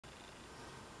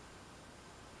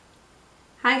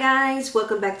Hi guys,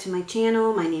 welcome back to my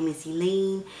channel. My name is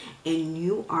Elaine and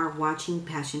you are watching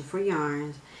Passion for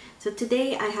Yarns. So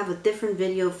today I have a different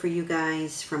video for you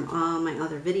guys from all my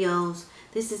other videos.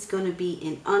 This is going to be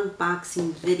an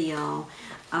unboxing video.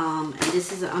 And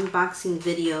this is an unboxing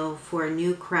video for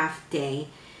NewCraftDay.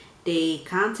 They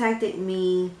contacted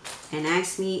me and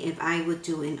asked me if I would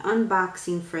do an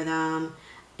unboxing for them,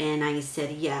 and I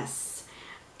said yes.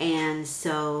 And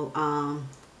so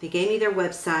they gave me their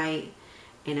website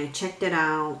and I checked it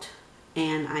out,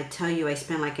 and I tell you, I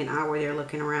spent like an hour there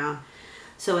looking around.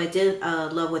 So I did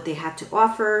love what they had to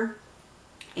offer,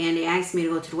 and they asked me to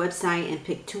go to the website and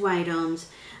pick 2 items,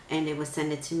 and they would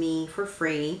send it to me for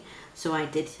free. So I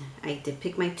did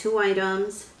pick my 2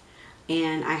 items,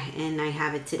 and I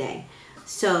have it today.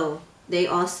 So they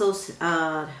also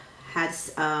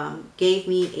gave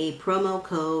me a promo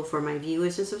code for my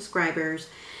viewers and subscribers,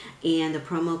 and the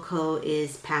promo code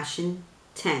is Passion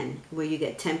 10, where you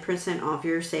get 10% off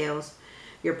your sales,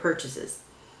 your purchases.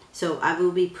 So I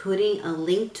will be putting a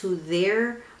link to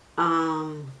their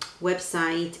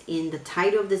website in the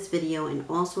title of this video and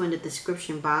also in the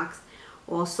description box.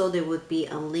 Also, there would be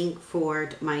a link for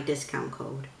my discount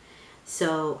code.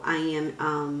 So I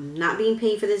am not being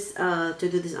paid for this to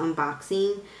do this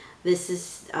unboxing. This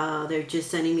is they're just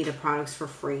sending me the products for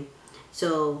free.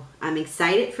 So I'm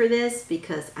excited for this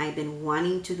because I've been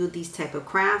wanting to do these type of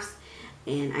crafts,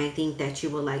 and I think that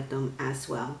you will like them as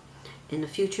well. In the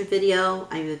future video,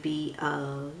 I will be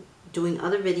doing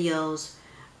other videos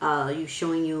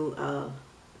showing you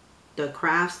the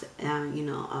crafts,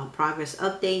 progress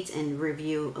updates and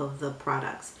review of the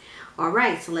products.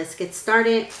 Alright, so let's get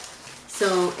started.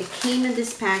 So it came in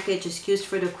this package. Excuse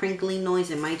for the crinkling noise,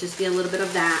 it might just be a little bit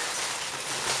of that,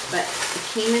 but it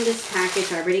came in this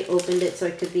package. I already opened it so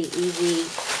it could be easy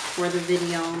for the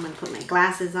video. I'm going to put my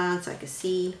glasses on so I can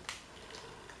see.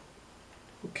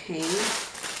 Okay,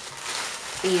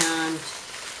 and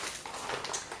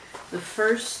the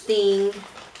first thing,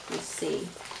 let's see,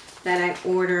 that I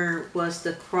ordered was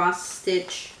the cross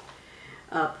stitch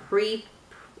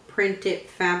pre-printed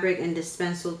fabric and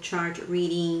dispensable chart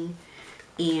reading.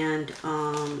 And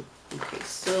okay,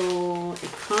 so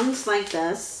it comes like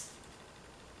this.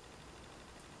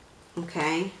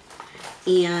 Okay,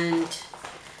 and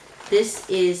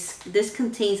this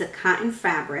contains a cotton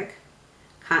fabric,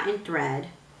 cotton thread,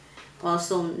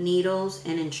 also needles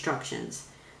and instructions.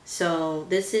 So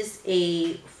this is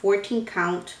a 14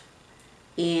 count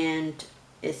and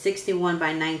it's 61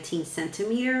 by 19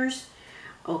 centimeters.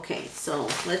 Okay, so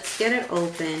let's get it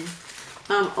open.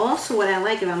 Also, what I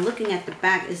like, if I'm looking at the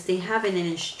back, is they have an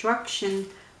instruction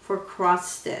for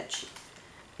cross stitch,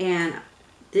 and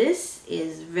this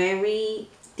is very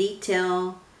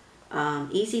detailed,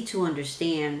 easy to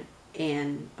understand,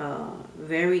 and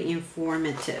very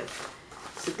informative.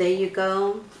 So there you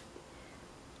go.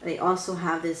 They also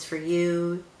have this for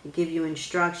you. They give you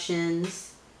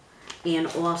instructions and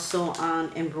also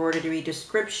embroidery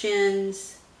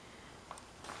descriptions.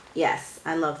 Yes,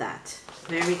 I love that.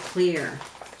 Very clear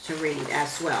to read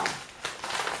as well.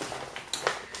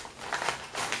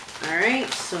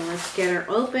 Alright, so let's get her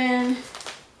open.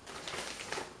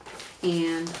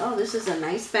 And oh, this is a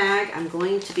nice bag. I'm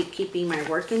going to be keeping my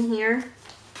work in here.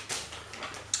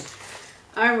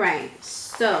 Alright,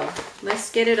 so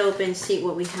let's get it open, see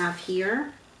what we have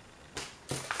here.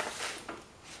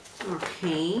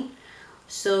 Okay,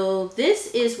 so this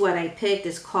is what I picked.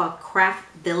 It's called Craft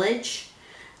Village,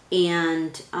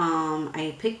 and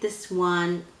I picked this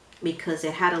one because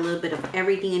it had a little bit of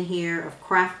everything in here of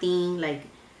crafting, like,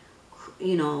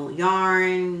 you know,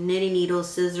 yarn, knitting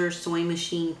needles, scissors, sewing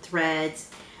machine, threads.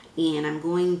 And I'm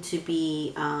going to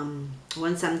be,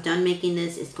 once I'm done making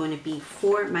this, it's going to be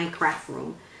for my craft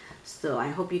room. So I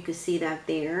hope you can see that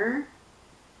there.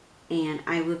 And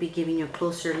I will be giving you a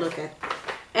closer look at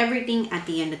everything at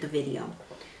the end of the video.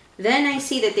 Then I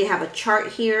see that they have a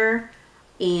chart here,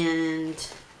 and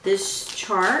this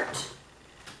chart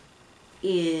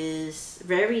is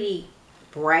very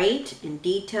bright and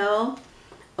detailed.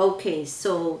 Okay,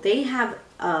 so they have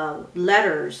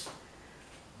letters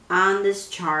on this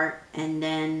chart, and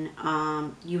then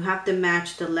you have to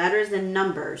match the letters and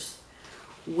numbers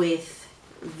with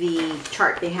the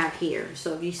chart they have here.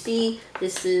 So if you see,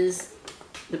 this is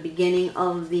the beginning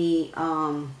of the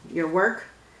your work,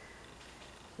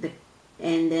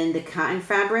 and then the cotton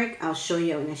fabric. I'll show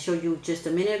you, and I showed you just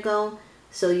a minute ago.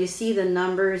 So you see the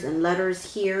numbers and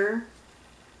letters here,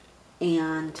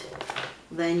 and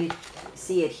then you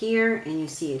see it here, and you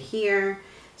see it here.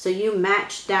 So you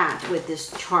match that with this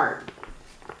chart,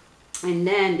 and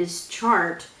then this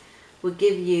chart will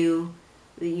give you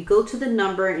you go to the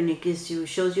number and it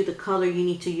shows you the color you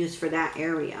need to use for that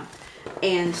area.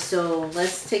 And so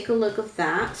let's take a look at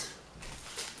that.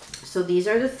 So these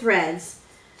are the threads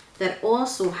that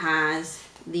also has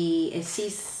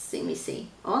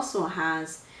also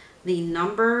has the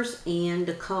numbers and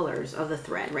the colors of the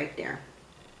thread right there.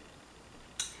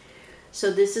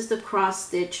 So this is the cross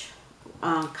stitch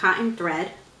cotton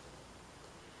thread.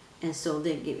 And so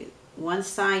they give you one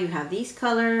side you have these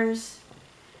colors,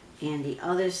 and the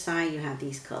other side you have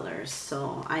these colors.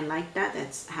 So I like that.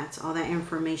 Has all that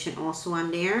information also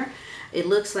on there. It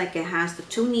looks like it has the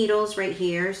 2 needles right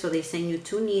here. So they send you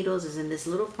 2 needles. It's in this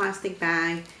little plastic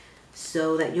bag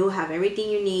so that you'll have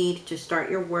everything you need to start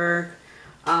your work.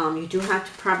 You do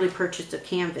have to probably purchase the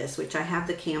canvas, which I have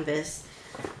the canvas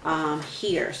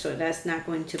here, so that's not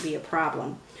going to be a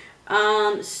problem.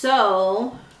 Let's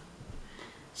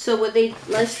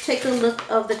take a look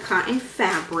of the cotton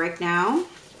fabric now.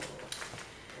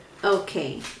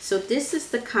 Okay, so this is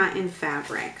the cotton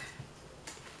fabric.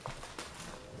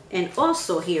 And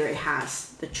also here it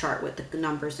has the chart with the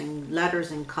numbers and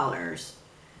letters and colors.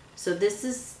 So this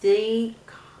is the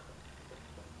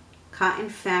cotton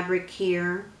fabric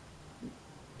here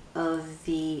of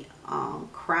the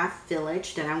craft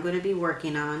village that I'm going to be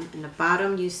working on. In the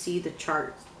bottom you see the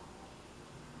chart.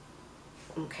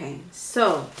 Okay,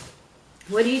 so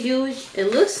what do you do is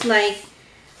it looks like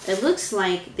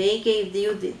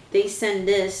they send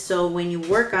this, so when you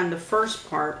work on the first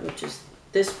part, which is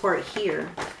this part here,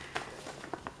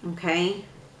 okay,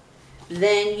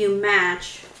 then you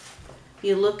match,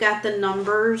 you look at the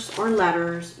numbers or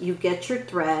letters, you get your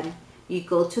thread, you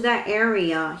go to that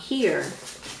area here,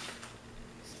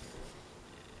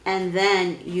 and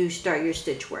then you start your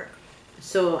stitch work.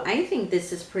 So I think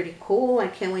this is pretty cool. I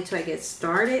can't wait till I get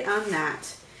started on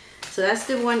that. So that's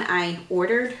the one I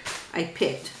ordered. I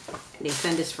picked. They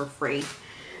send this for free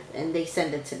and they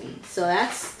send it to me. So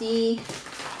that's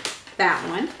that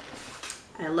one.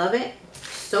 I love it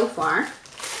so far.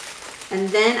 And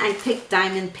then I picked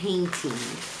diamond painting.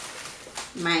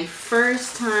 My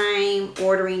first time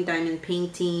ordering diamond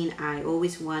painting. I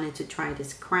always wanted to try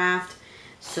this craft.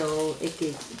 So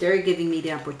they're giving me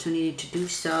the opportunity to do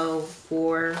so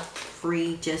for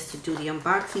free, just to do the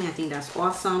unboxing. I think that's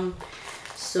awesome.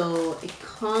 So it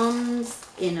comes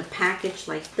in a package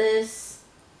like this.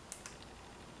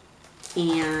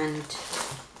 And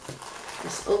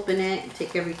let's open it and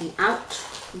take everything out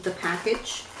of the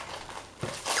package.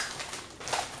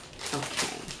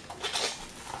 Okay.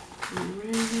 All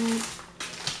right.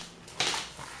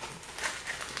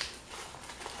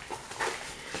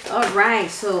 All right,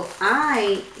 so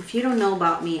if you don't know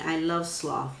about me, I love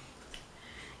sloth.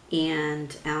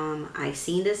 And I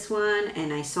seen this one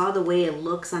and I saw the way it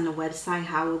looks on the website,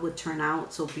 how it would turn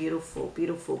out. So beautiful,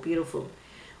 beautiful, beautiful.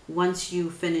 Once you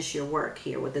finish your work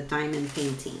here with the diamond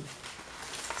painting.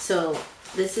 So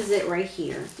this is it right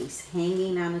here. He's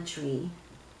hanging on a tree.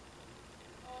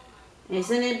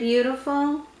 Isn't it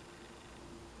beautiful?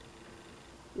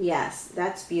 Yes,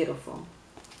 that's beautiful.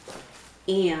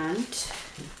 And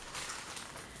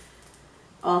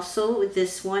also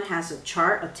this one has a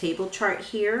chart, a table chart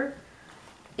here,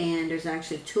 and there's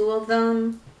actually 2 of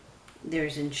them.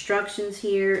 There's instructions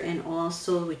here, and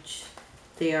also which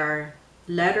there are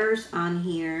letters on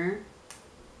here.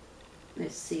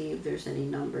 Let's see if there's any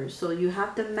numbers. So you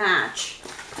have to match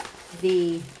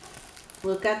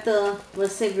look at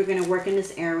let's say we're going to work in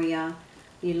this area.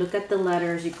 You look at the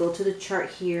letters, you go to the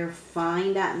chart here,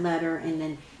 find that letter, and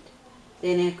then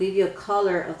it'll give you a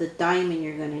color of the diamond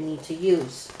you're going to need to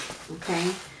use.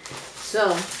 Okay,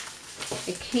 so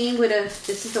it came with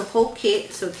this is the whole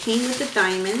kit. So it came with the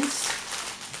diamonds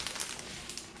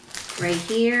right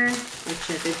here, which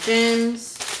are the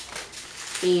gems,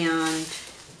 and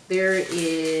there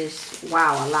is,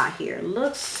 wow, a lot here.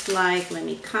 Looks like, let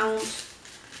me count,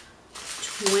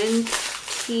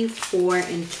 24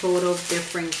 in total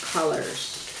different colors.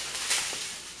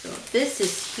 So this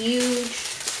is huge,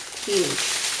 huge.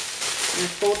 I'm going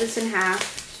to fold this in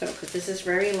half, because this is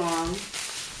very long.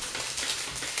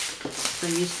 So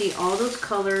you see all those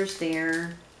colors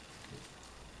there.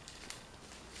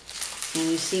 And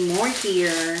you see more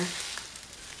here.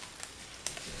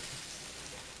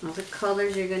 All the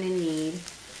colors you're going to need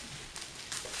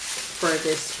for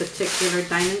this particular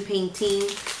diamond painting.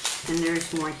 And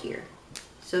there's more here.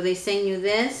 So they send you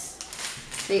this.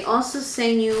 They also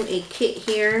send you a kit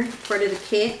here, part of the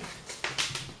kit.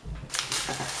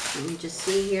 Let me just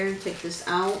see here, take this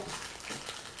out.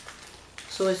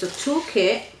 So it's a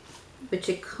toolkit, which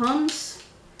it comes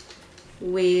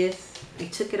with, I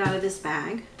took it out of this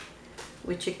bag,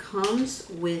 which it comes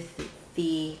with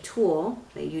the tool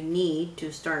that you need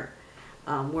to start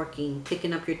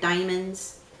picking up your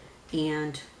diamonds,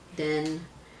 and then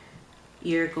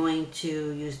you're going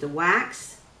to use the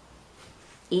wax,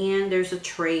 and there's a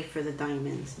tray for the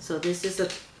diamonds. So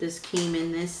this came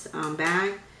in this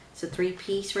bag. It's a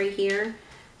 3-piece right here.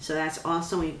 So that's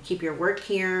awesome. You can keep your work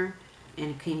here,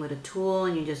 and it came with a tool,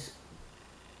 and you just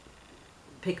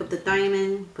pick up the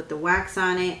diamond, put the wax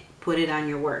on it, put it on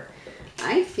your work.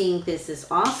 I think this is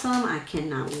awesome. I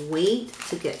cannot wait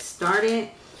to get started.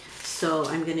 So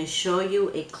I'm going to show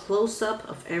you a close-up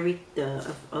of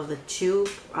of the 2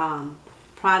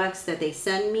 products that they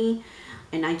send me.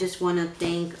 And I just want to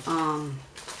thank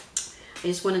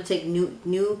take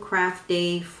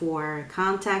NewCraftDay for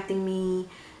contacting me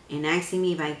and asking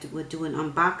me if I would do an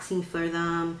unboxing for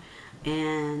them.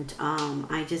 And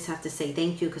I just have to say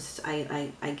thank you, because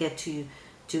I get to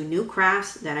do new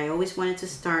crafts that I always wanted to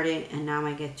start it, and now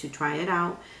I get to try it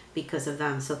out because of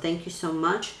them. So thank you so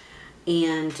much.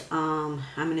 And I'm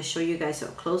going to show you guys a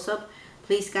close-up.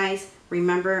 Please guys,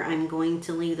 remember, I'm going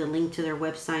to leave the link to their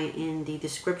website in the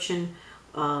description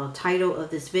title of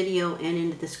this video and in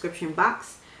the description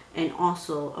box, and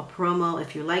also a promo.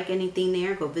 If you like anything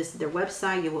there, go visit their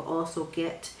website. You will also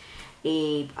get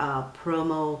a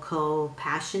promo code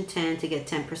PASSION10 to get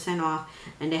 10% off,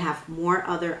 and they have more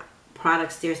other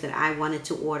products there that I wanted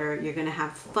to order. You're gonna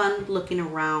have fun looking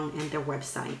around in their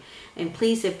website. And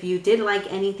please, if you did like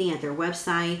anything at their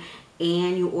website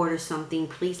and you order something,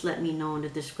 please let me know in the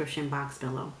description box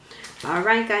below. All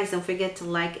right guys, don't forget to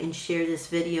like and share this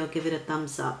video. Give it a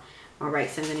thumbs up. All right,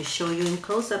 so I'm going to show you in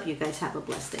close up. You guys have a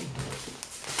blessed day.